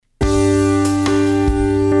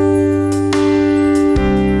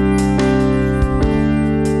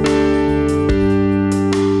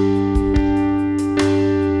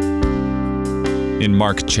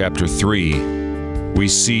Mark chapter 3, we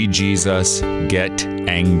see Jesus get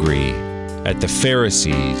angry at the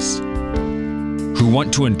Pharisees who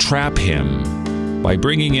want to entrap him by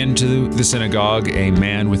bringing into the synagogue a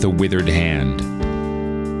man with a withered hand.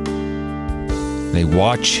 They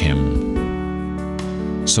watch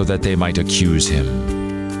him so that they might accuse him.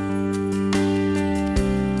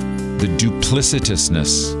 The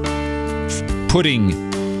duplicitousness, putting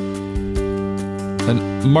a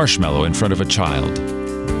marshmallow in front of a child,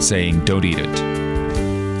 saying, "Don't eat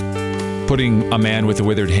it." Putting a man with a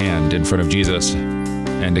withered hand in front of Jesus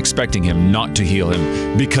and expecting him not to heal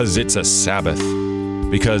him because it's a Sabbath,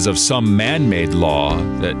 because of some man-made law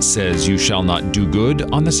that says you shall not do good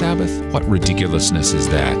on the Sabbath. What ridiculousness is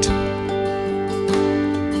that?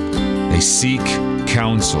 They seek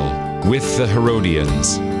counsel with the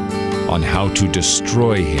Herodians on how to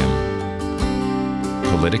destroy him.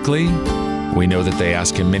 Politically, we know that they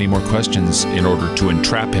ask him many more questions in order to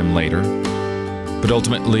entrap him later. But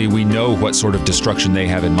ultimately, we know what sort of destruction they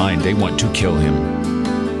have in mind. They want to kill him.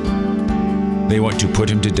 They want to put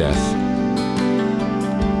him to death.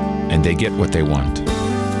 And they get what they want.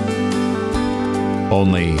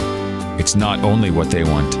 Only, it's not only what they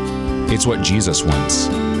want, it's what Jesus wants.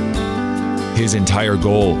 His entire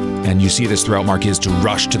goal, and you see this throughout Mark, is to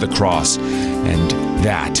rush to the cross. And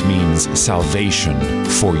that means salvation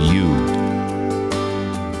for you.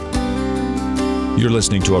 You're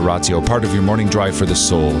listening to Oratio, part of your morning drive for the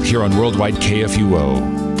soul, here on Worldwide KFUO.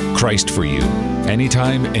 Christ for you,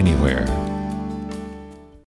 anytime, anywhere.